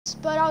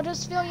but I'll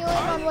just fill you in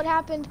on what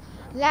happened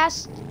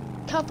last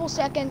couple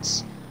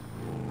seconds.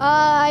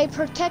 I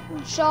protected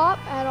the shop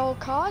at all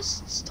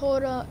costs.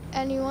 Told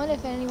anyone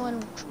if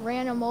anyone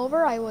ran him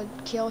over, I would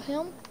kill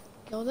him.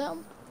 Kill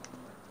them.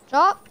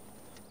 Shop.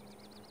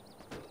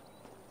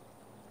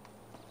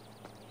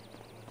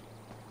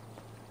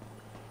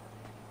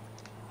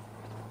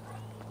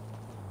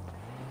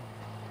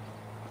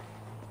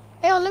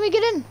 Hey, let me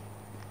get in.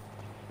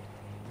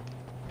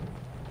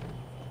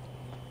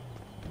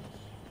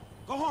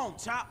 Go home,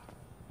 Chop.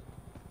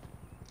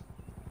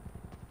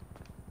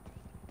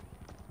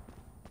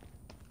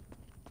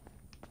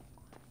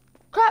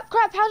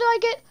 Crap, how do I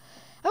get...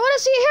 I want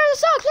to see hear the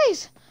song,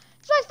 please.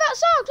 It's my fat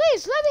song,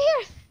 please. Let me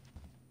hear.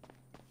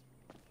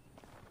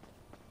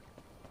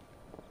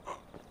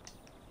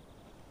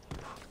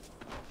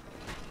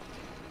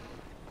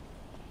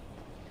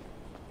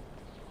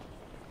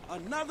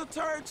 Another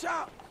turd,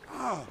 Chop?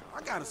 Oh,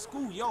 I gotta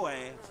school your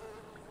ass.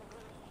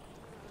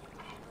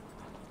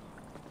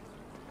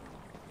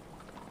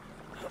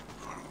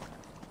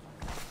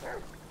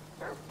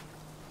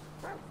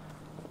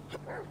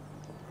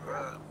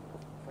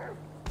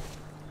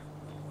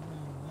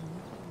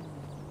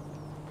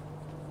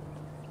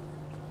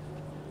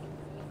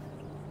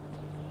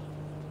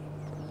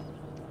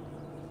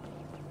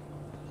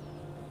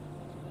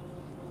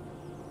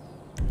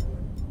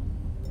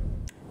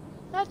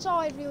 That's all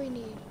I really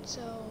need,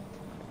 so...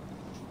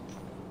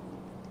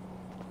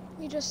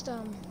 We just,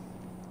 How?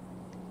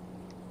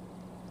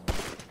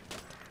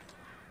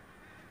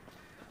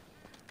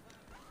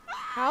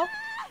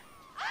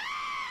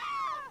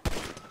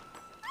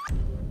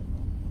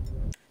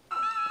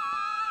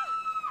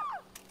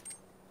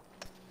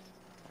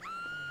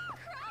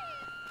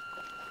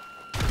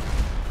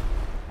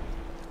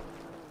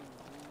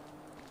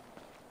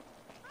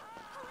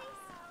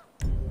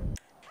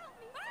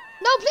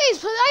 No, please,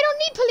 I don't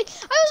need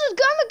police.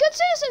 I'm a good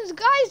citizen,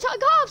 guys,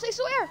 cops, I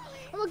swear.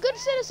 I'm a good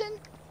citizen.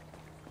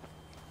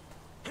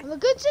 I'm a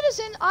good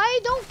citizen. I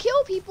don't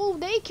kill people.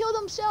 They kill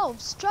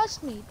themselves.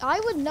 Trust me. I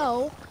would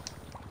know.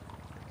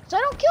 So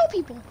I don't kill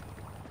people.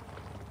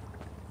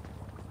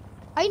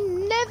 I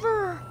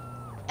never,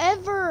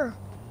 ever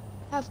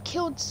have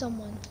killed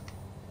someone.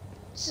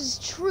 This is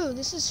true.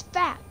 This is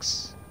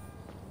facts.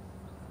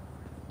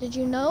 Did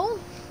you know?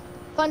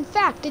 Fun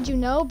fact. Did you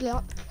know?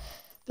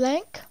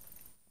 Blank.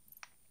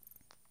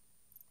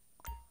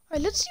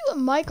 Alright, let's see what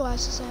my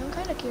glasses say. I'm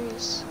kind of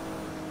curious.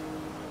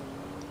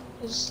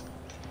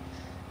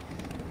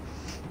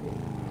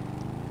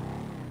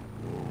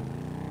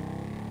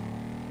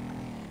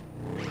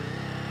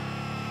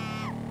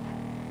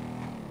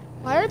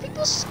 Why are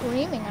people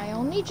screaming? I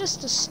only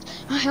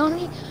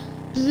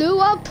blew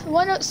up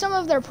some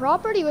of their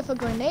property with a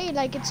grenade.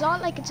 Like, it's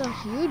not like it's a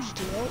huge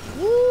deal.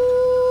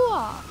 Woo!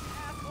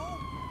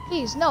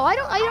 Please, no, I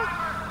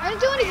didn't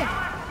do anything.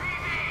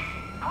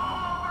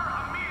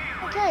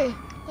 Okay,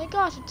 thank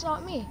gosh, it's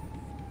not me.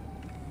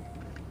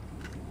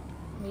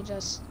 Let me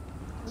just,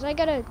 cause I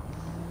gotta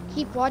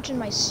keep watching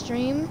my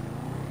stream,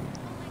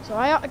 so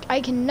I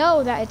can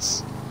know that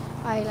it's,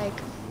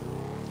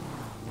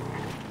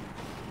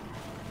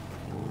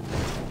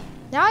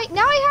 Now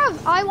I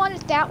have I Want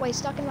It That Way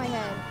stuck in my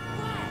head.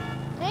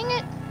 Dang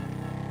it.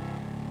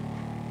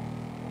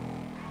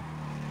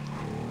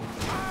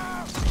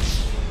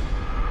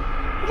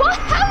 What?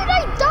 How did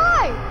I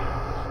die?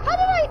 How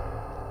did I...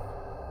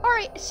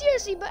 Alright,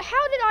 seriously, but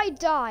how did I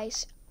die?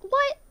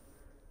 What?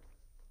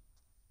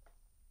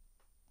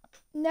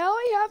 Now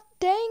I have...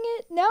 Dang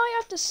it. Now I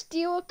have to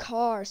steal a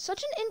car.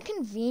 Such an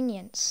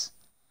inconvenience.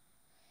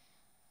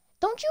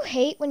 Don't you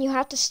hate when you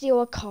have to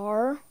steal a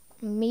car?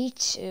 Me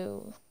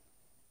too.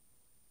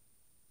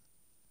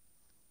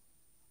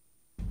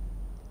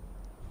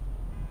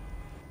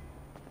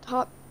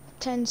 Top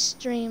 10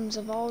 streams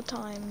of all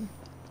time.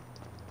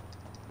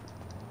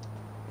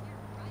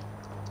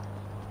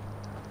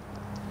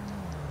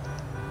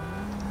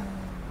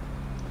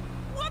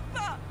 What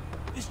the?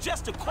 It's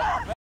just a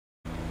car, man.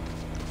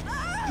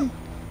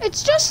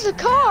 It's just a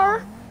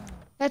car.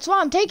 That's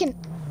why I'm taking. Hey,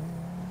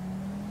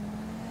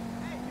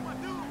 you a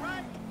dude,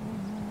 right?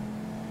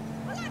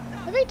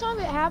 Every time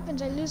it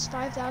happens, I lose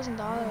 $5,000, and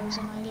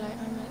I'm like,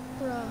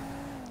 bruh,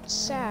 it's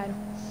sad.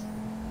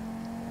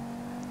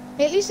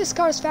 At least this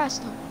car is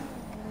fast though.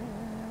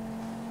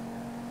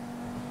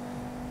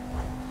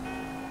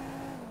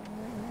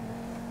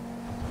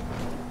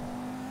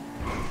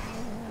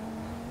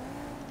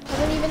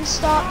 Haven't even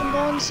stopped. I'm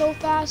going so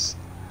fast.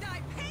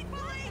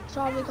 It's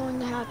probably going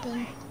to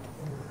happen.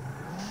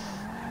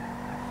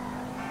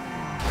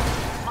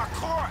 My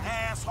car,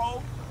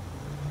 asshole.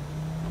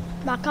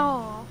 My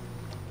car.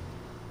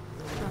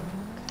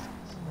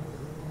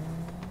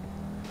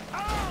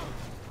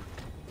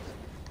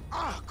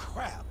 Oh,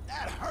 crap.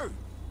 That hurt.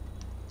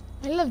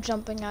 I love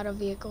jumping out of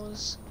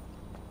vehicles.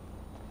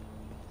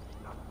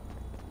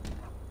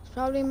 It's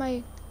probably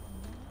my...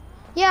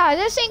 Yeah,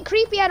 this ain't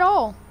creepy at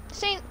all.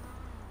 This ain't...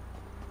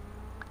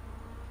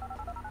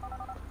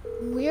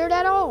 weird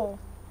at all.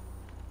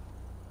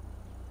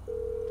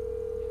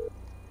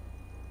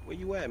 Where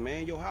you at,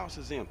 man? Your house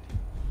is empty.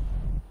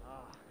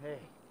 Hey.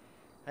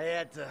 I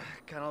had to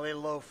kind of lay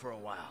low for a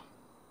while.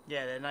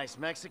 Yeah, that nice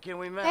Mexican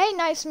we met. Hey,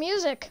 nice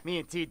music. Me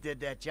and T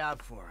did that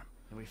job for him,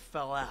 and we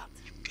fell out.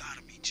 You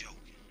gotta be joking.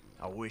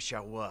 I wish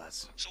I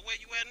was. So where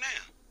you at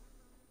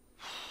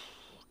now?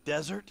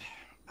 Desert,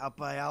 out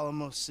by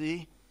Alamo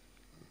Sea.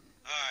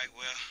 All right,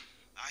 well,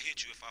 I'll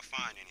hit you if I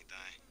find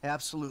anything.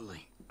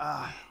 Absolutely.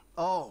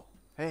 Oh,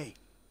 hey.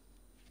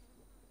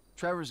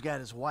 Trevor's got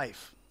his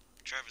wife.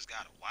 Trevor's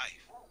got a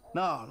wife.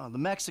 No, the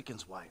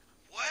Mexican's wife.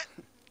 What?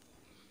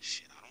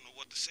 Shit, I don't know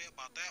what to say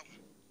about that one.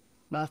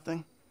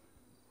 Nothing.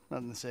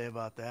 Nothing to say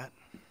about that.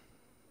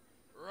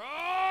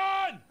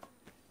 Run!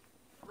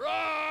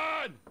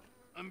 Run!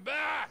 I'm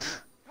back!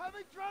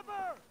 Coming,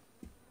 Trevor!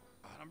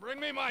 Bring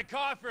me my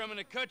coffee, I'm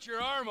gonna cut your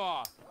arm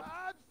off.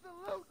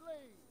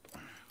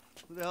 Absolutely!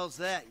 Who the hell's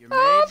that, your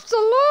maid?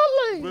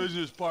 Absolutely.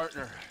 Business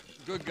partner.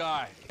 Good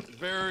guy.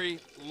 Very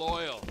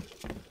loyal.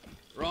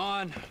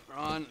 Ron,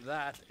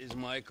 that is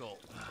Michael.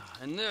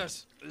 And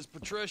this is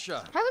Patricia.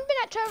 Haven't been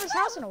at Trevor's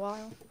house in a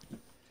while.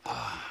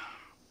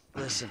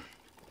 Listen,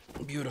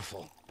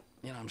 beautiful.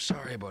 You know, I'm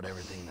sorry about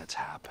everything that's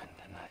happened.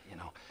 And,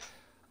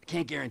 I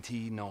can't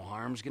guarantee no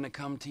harm's gonna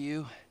come to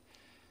you.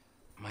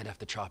 I might have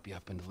to chop you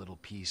up into little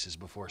pieces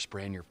before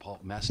spraying your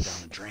pulp mess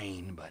down the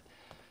drain, but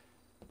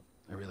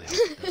I really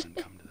hope it doesn't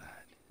come to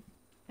that.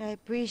 I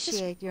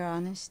appreciate your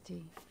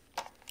honesty.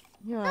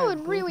 You're That a would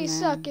good really man.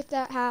 suck if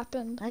that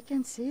happened. I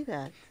can see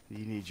that.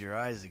 You need your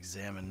eyes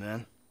examined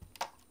then.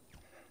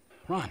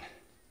 Ron,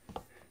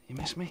 you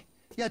miss me?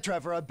 Yeah,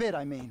 Trevor, a bit,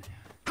 I mean.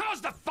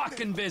 How's the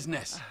fucking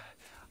business?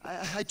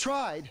 I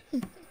tried.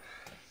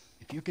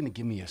 If you're gonna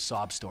give me a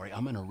sob story,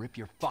 I'm gonna rip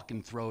your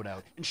fucking throat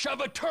out and shove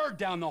a turd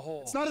down the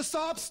hole. It's not a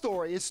sob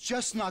story. It's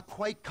just not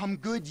quite come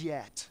good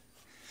yet.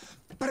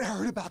 But I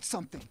heard about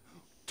something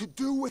to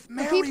do with The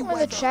people in the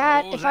Merryweather.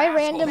 chat, Those if I assholes.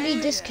 randomly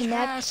Cache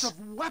disconnect,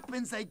 of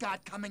weapons they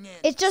got coming in.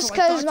 it's just So I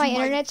because thought my you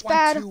might internet's want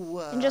bad. to,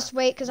 And just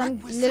wait, because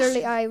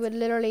requisition. I would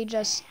literally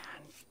just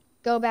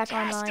go back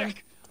online.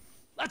 Fantastic.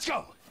 Let's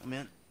go. I'm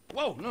in.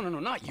 Whoa, no,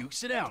 not you.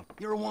 Sit down.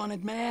 You're a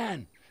wanted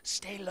man.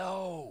 Stay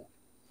low.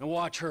 And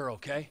watch her,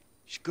 okay?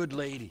 She's a good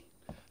lady.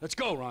 Let's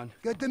go, Ron.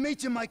 Good to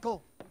meet you,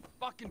 Michael.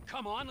 Fucking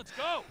come on, let's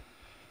go.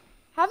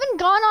 Haven't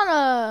gone on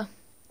a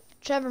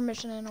Trevor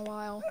mission in a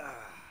while.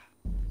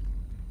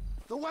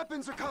 The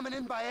weapons are coming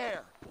in by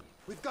air.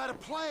 We've got a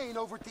plane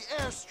over at the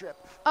airstrip.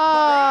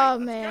 Oh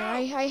man,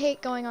 I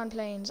hate going on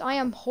planes. I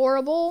am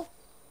horrible.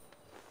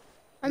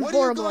 I'm What are you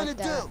horrible going at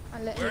to that. do?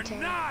 I let We're you tell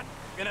you. not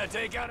gonna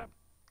take out a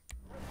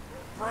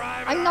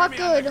private I'm not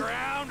army on the good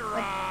ground, Ron.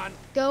 Gotta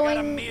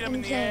Going meet 'em in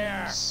in the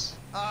air. planes.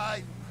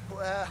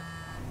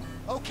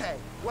 Okay.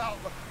 Well,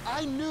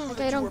 I knew Okay, I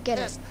that you don't were get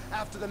it. pissed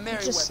after the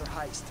Merryweather Just-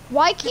 heist.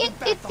 Why Give can't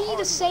back it the be the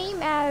hardware.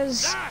 same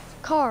as That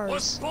was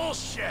cars?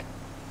 bullshit.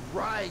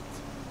 Right.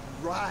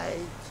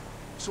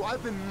 So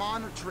I've been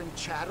monitoring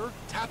chatter,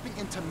 tapping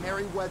into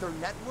Merryweather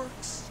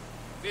networks.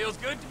 Feels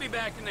good to be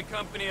back in the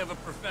company of a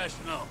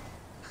professional.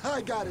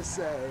 I gotta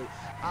say,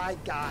 I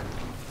got it.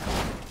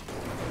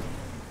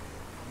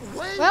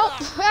 Way Well, back,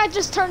 that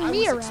just turned I me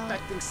was around.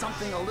 expecting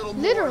something a little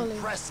more Literally.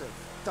 impressive.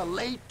 The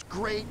late,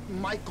 great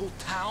Michael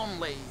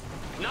Townley.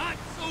 Not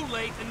so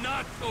late and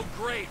not so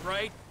great,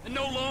 right? And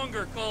no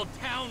longer called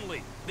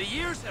Townley. The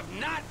years have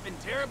not been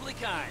terribly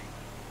kind.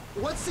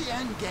 What's the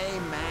end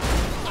game, man?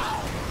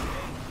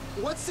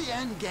 What's the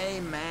end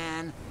game,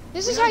 man?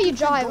 This We is got how a you good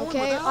thing drive, going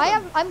okay? without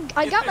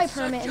I If got my it's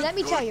permit, such and a let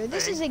me tell good you,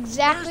 this thing, is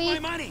exactly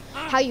where's my money,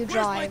 huh? how you Where's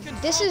drive. my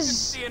This is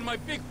consultancy and my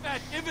big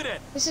fat dividend.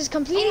 this is I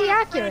completely want a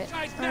accurate,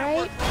 franchise all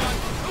network, right?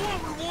 Ron. I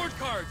want reward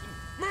cards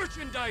and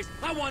merchandise.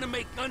 I want to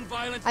make gun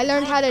violence. I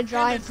learned and how to drug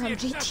drive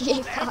dependency from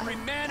accessible GTA to every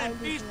 5. man I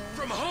and beast, did.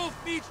 from Hove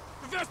Beach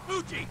to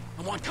Vespucci.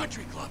 I want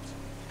country clubs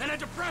and a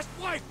depressed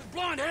wife with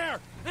blonde hair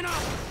and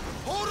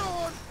Hold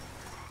on!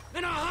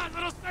 a hot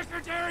little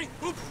secretary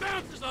who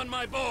bounces on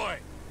my boy.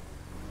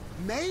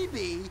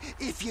 Maybe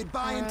if you'd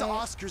buy into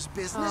Alright. Oscar's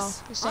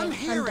business, Oh, you're saying I'm I'm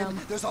hearing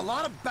dumb. there's a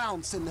lot of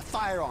bounce in the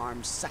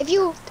firearms section. If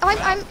you,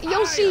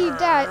 you'll see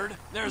that heard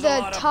there's a the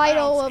lot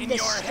title bounce of in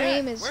this your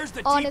stream head. is Where's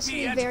the honestly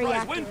TP very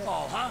Enterprise accurate.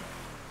 Windfall, huh?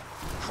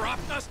 Crop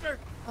duster?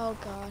 Oh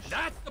gosh.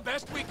 That's the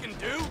best we can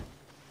do?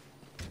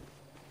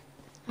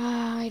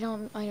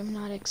 I'm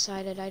not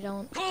excited. I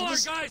don't. Call I our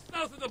just guys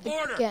south of the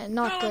border. Yeah,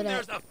 not Tell good them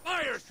at there's a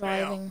fire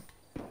trail. driving.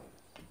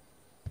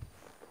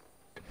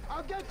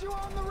 I'll get you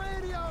on the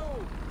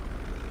radio!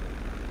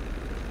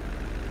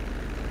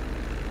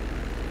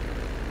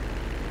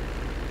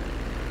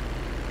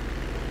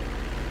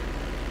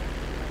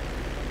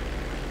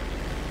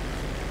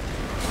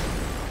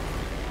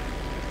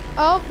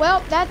 Oh,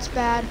 well, that's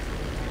bad.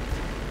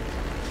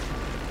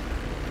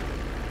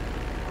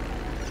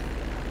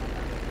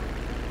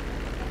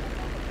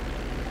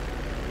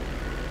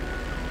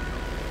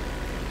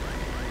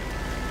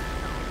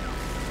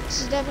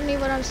 This is definitely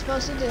what I'm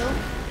supposed to do.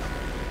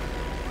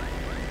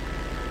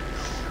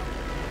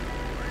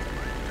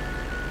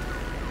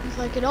 If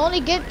I could only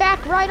get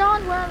back right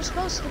on where I'm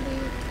supposed to be.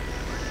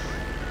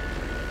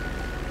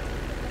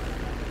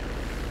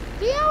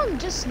 Yeah, I'm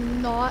just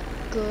not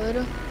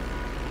good.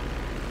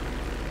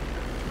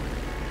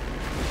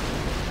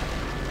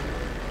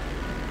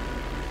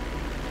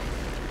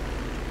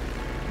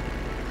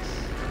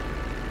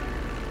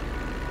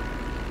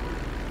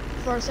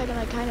 For a second,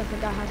 I kind of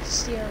forgot how to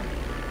steer.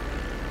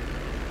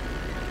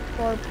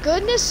 For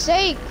goodness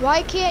sake,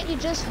 why can't you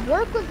just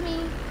work with me?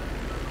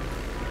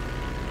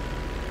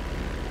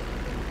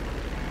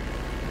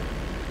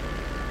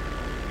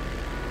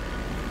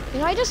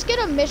 Can I just get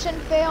a mission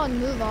fail and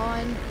move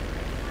on?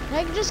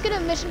 Can I just get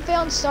a mission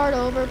fail and start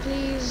over,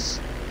 please?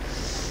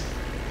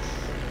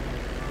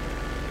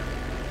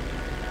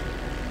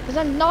 Because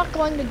I'm not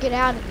going to get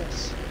out of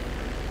this.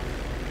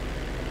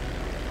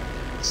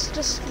 It's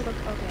just, look,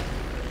 okay.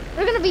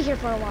 We're gonna be here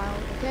for a while,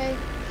 okay?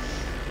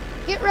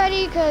 Get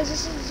ready, because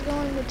this is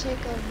going to take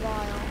a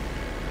while.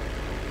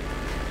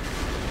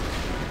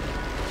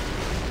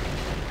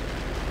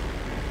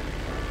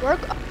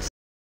 Work up.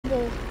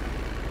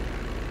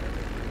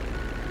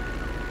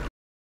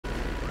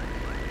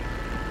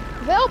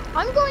 Well,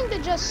 I'm going to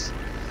just...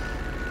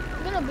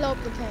 I'm gonna blow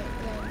up the plane,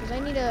 because I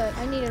need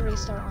a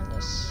restart on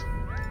this.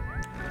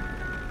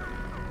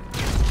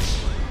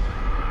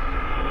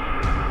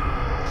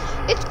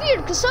 It's weird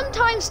because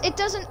sometimes it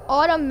doesn't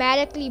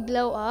automatically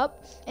blow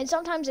up, and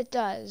sometimes it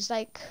does.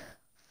 Like,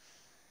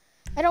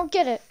 I don't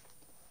get it.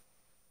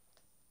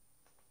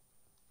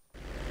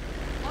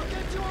 I'll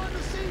get you on the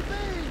CB.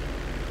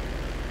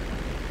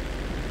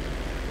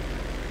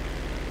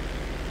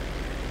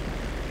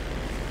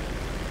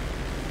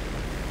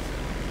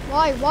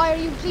 Why? Why are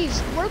you?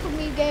 Please work with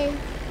me, game.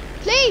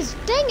 Please,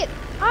 dang it!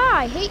 Ah,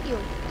 I hate you.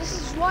 This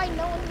is why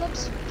no one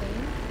loves you,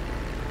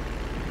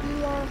 game.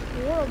 You are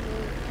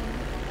horrible.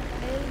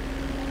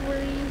 Every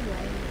way.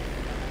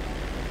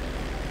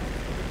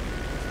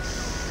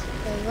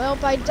 Okay, well,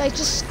 I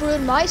just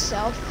screwed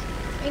myself.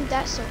 Ain't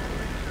that so cool?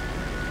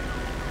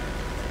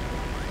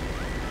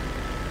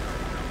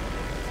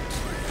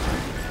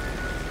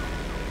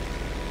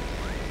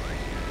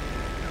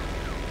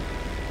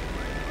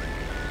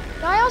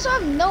 I also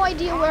have no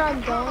idea where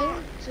I'm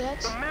going, so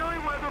that's... The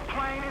Merryweather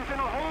plane is in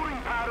a holding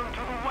pattern to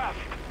the west.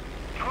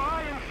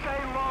 Try and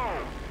stay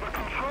low. The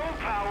control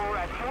tower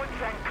at Fort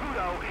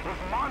Zancudo is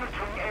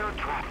monitoring air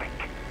traffic.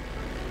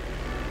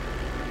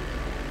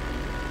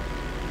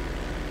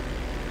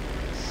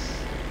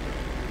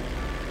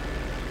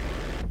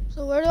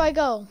 So where do I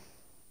go?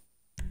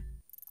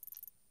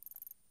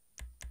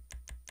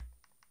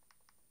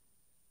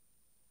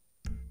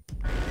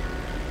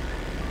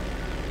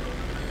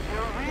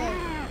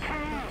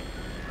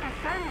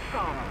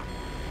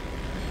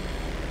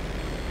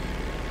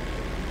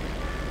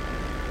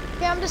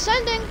 Okay, I'm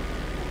descending.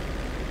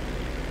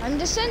 I'm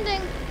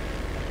descending.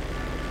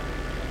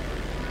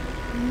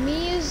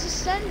 Me is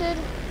descended.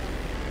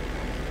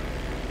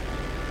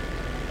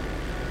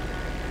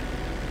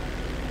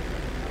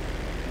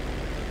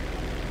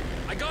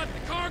 I got the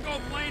cargo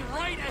plane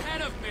right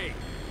ahead of me.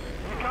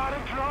 You got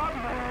it dropped,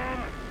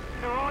 man.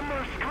 They're on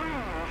their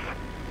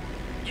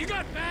screens. You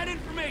got bad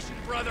information,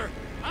 brother.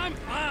 I'm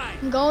fine.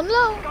 I'm going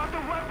low. Got the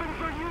weapons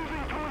they're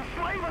using to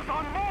enslave us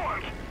on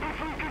board.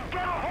 If we could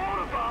get a hold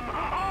of them,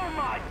 oh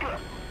my god.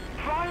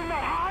 Flying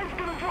that high's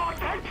gonna draw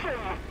attention.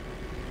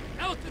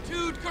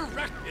 Altitude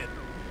corrected.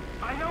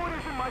 I know it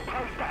isn't my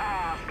place to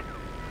ask.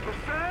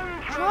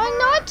 Descend, Trying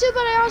not to,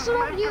 but I also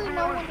don't really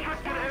know what to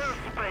restricted do.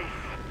 airspace.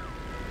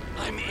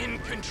 I'm in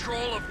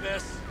control of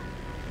this.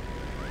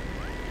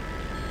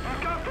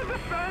 You've got to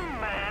defend,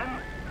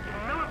 man.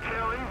 The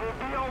military will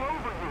be all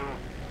over you.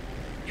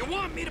 You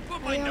want me to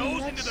put my Yeah,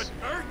 nose into the that's-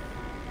 dirt?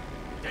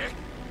 Dick.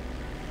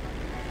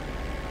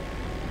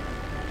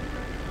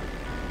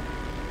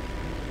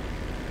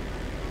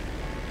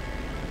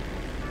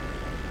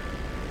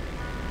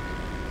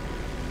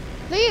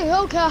 Please,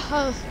 okay.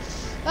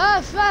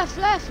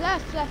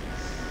 Left.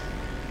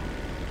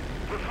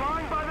 We're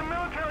flying by the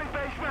military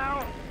base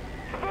now.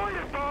 Avoid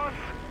it, boss.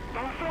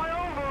 Don't fly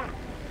over.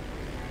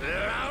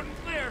 They're out and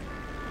clear.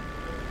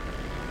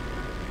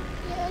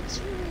 Yeah, it's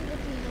really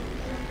looking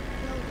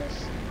no,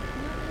 this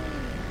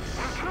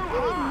We're too not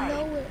really high.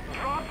 know it.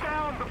 Drop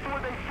down before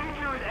they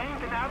figure it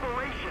ain't an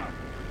aberration.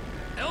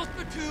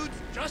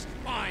 Altitude's just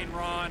fine,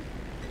 Ron.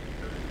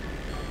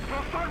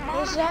 They'll start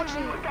This is monitoring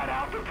actually- you at that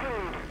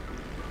altitude.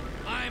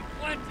 I'm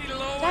plenty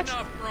low That's-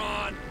 enough,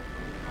 Ron.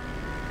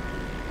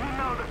 You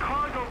know, the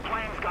cargo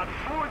plane's got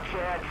 4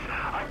 jets,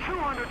 a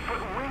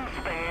 200-foot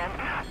wingspan.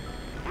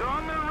 You're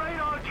on their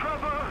radar,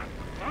 Trevor.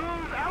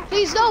 Lose altitude.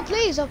 Please, no,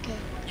 please. Okay.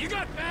 You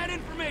got bad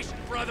information,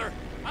 brother.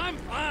 I'm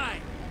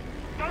fine.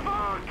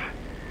 Divert!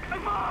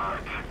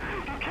 Divert!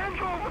 You can't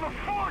go over the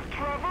fort,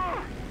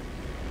 Trevor!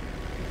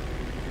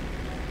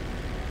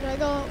 Did I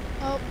go?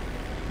 Oh,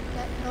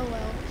 oh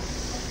well.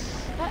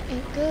 That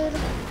ain't good.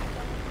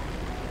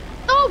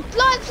 No,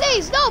 blood,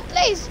 please, no,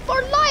 please,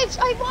 for lives,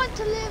 I want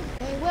to live.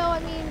 Okay, well, I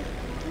mean,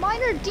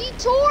 minor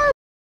detour.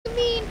 I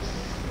mean,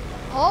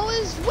 all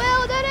is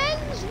well that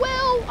ends well.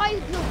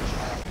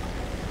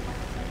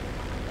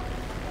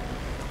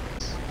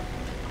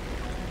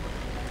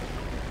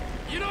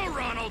 You know,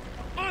 Ronald.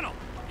 Ronald,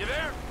 you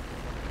there?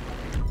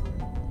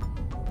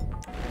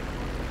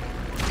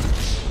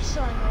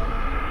 starting over.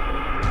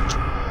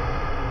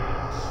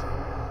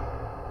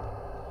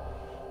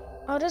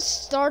 I'll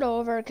just start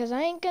over because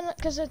I ain't gonna,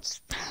 because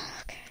it's,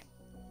 okay.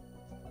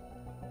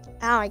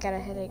 Ow, I got a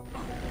headache.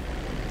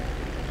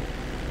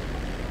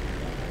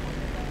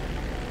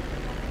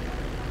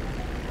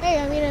 Hey,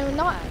 I mean, I'm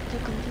not the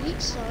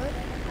complete start.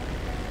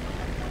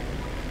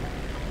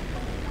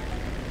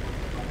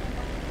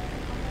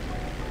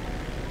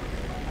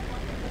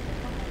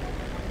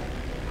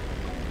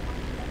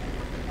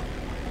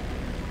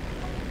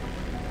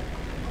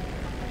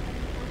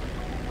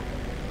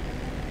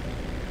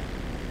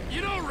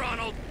 You know,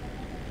 Ronald.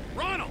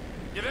 Ronald,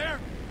 you there?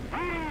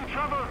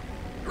 Trevor.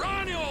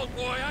 Ronnie, old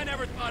boy, I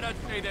never thought I'd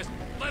say this,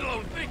 let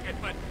alone think it,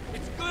 but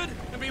it's good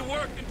to be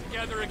working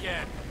together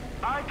again.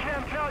 I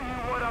can't tell you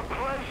what a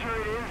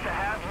pleasure it is to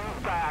have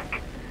you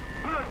back.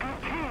 We're a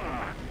good team.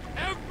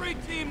 Every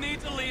team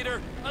needs a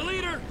leader,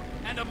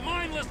 and a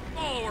mindless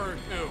follower or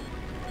two.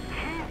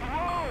 Keep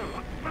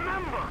low.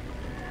 Remember,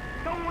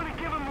 don't want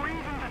to give him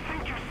reason to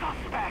think you're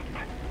suspect.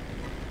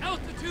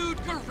 Altitude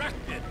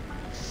corrected.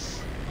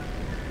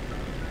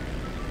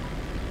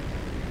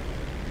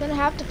 Gonna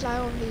have to fly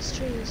over these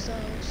trees,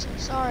 though. So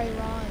sorry,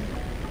 Ron.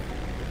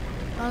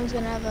 Ron's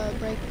gonna have a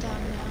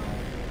breakdown now.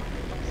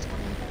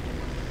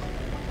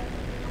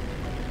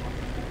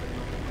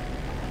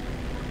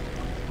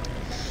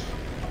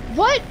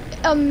 What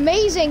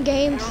amazing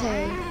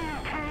gameplay!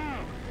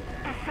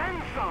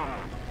 Send some.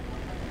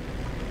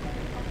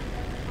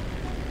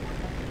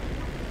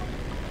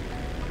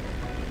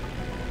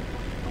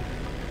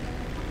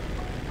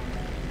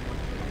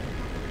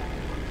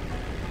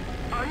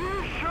 Are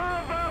you sure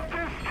about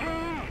this, T?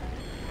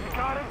 You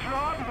gotta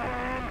drop,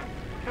 man.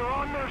 They're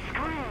on their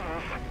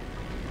screens.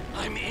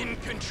 I'm in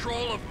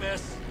control of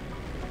this.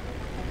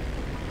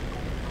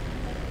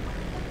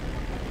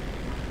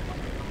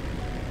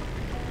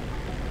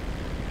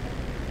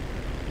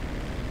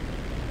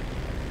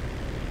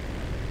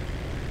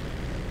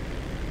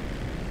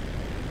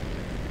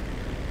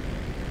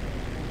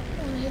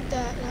 I'm gonna hit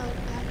that out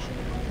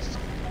actually on this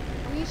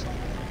reason.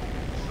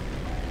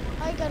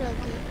 I gotta get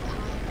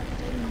higher. I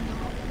do not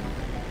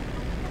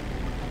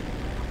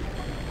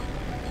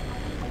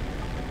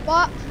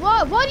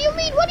want. What do you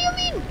mean? What do you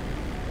mean?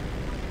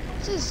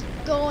 This is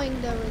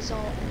going to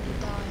result in me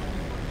dying.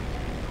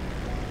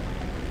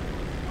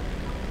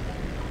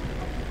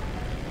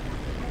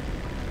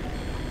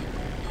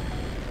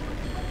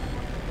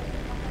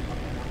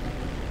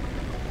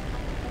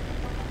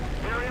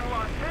 They're in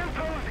Los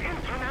Santos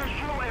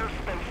International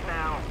Airspace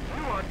now.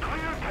 You are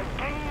clear to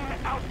gain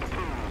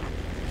altitude.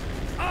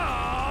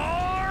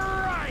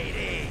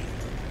 Alrighty.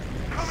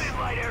 Come in,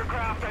 light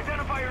aircraft.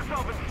 Identify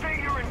yourself and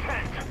state your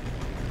intent.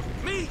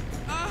 Me?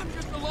 I'm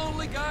just a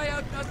lonely guy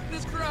out dusting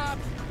his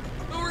crops.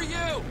 Who are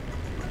you?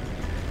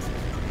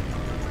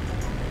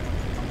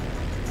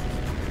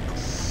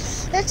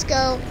 Let's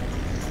go.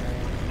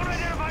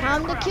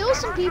 Time to kill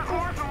some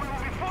people.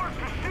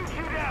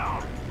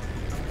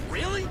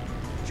 Really?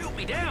 Shoot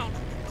me down?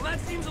 Well,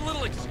 that seems a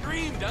little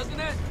extreme, doesn't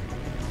it?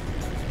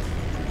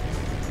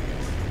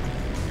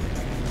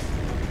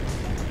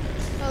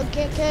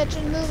 Okay, catch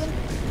and moving.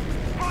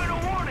 Final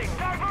warning,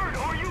 divert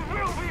or you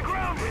will be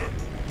grounded.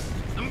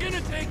 I'm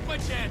gonna take my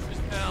chances,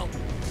 pal.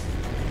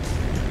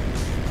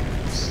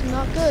 It's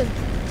not good.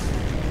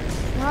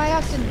 Now I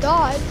have to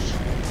dodge.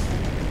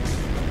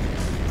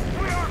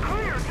 We are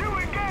clear to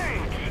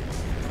engage.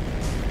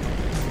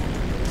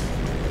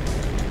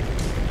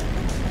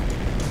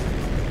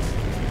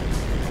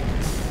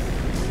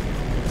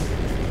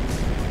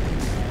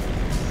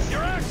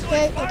 You're actually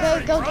Okay,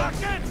 firing, go,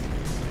 rocket!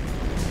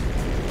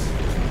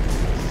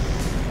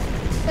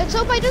 Let's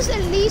hope I just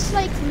at least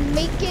like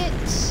make it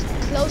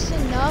close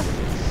enough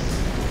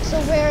so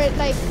where it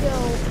like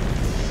will.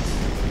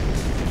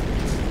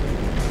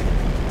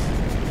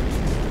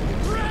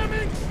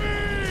 Ramming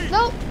speed!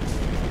 Nope.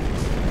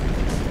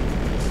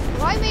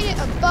 Well, I made it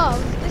above.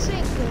 This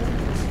ain't good.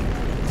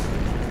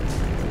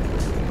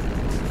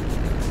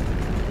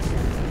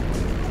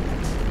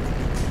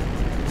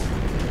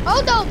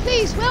 Oh no,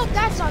 please. Well,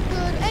 that's not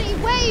good.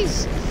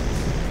 Anyways,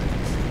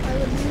 I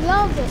would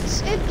love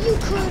it if you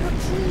could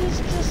please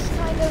just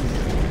kind of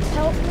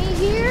help me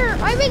here.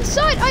 I'm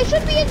inside. I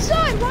should be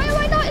inside. Why am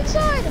I not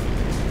inside?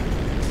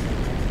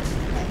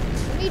 Okay,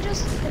 let me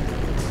just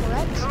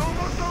correct. You're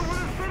almost over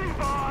the city,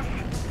 boss.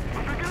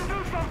 If you're gonna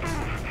do something,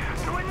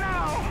 do it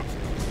now.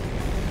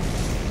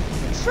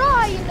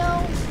 Try, you know.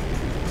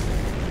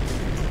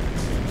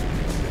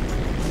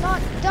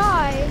 Not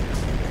die.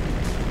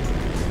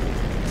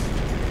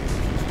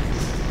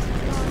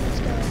 Come on, let's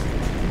go.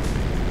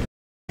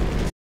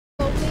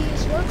 Oh,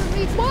 please, work with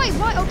me. Why?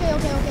 Okay.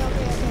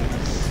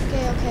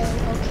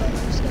 I'm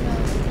just gonna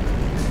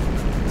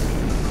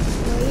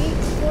wait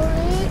for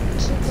it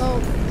to go.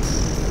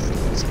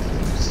 It's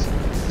close.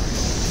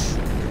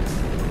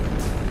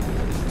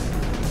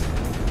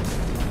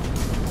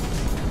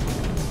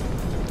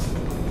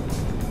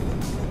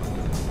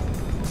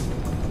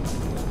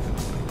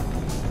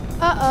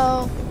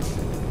 Uh-oh.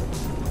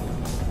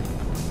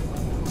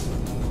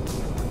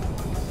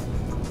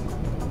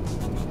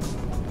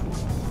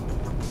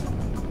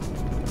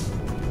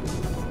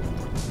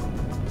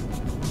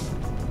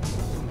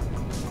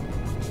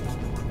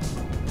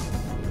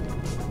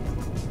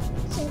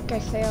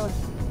 think I failed.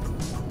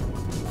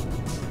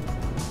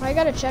 I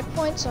got a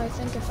checkpoint, so I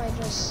think if I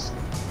just...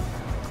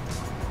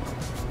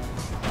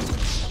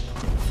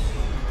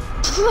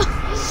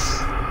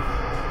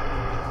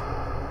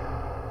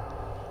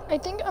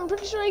 I'm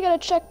pretty sure I got a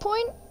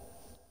checkpoint.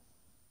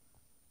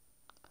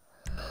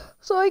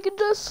 So I could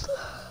just...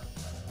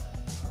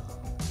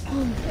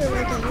 Here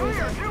we go.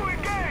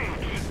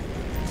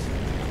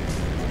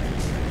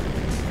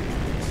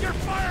 You're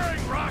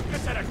firing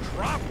rockets at a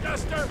crop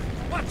duster?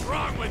 What's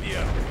wrong with you?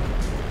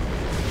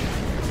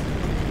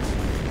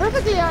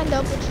 Perfectly lined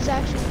up, which is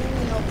actually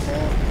really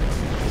helpful.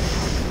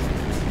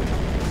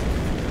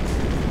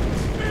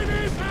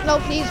 No,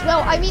 please,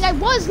 no. I mean, I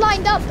was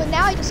lined up, but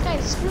now I just kind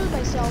of screwed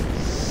myself.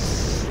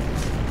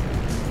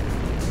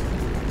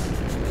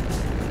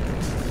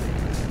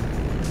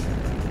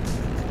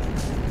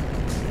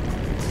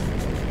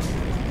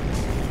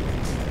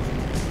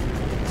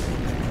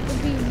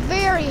 Would be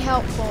very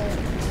helpful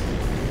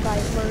if I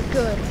were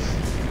good.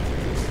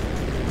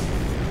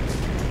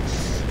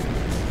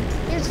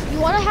 You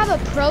want to have a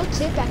pro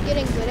tip at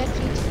getting good at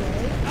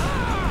GTA?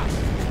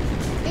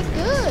 Get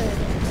good,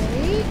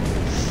 right?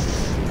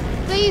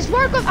 Please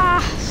work with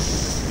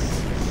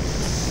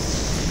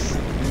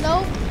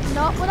Nope,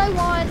 not what I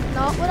want,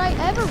 not what I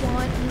ever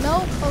want.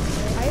 Nope.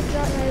 Okay, I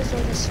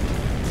deserve this.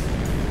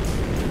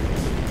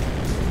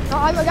 No,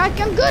 I'm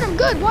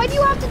good. Why do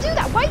you have to do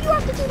that? Why do you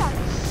have to do that?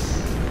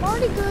 I'm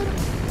already good.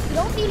 You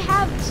don't need to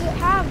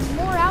have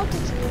more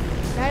altitude.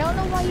 And I don't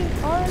know why you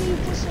already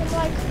just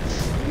like.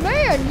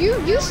 Man,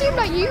 you seem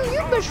like you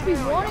must be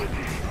wanting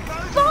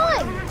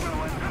fun.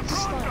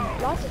 Just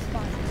fun, lots of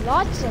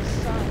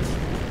fun.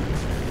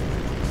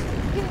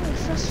 I'm getting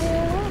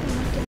frustrated.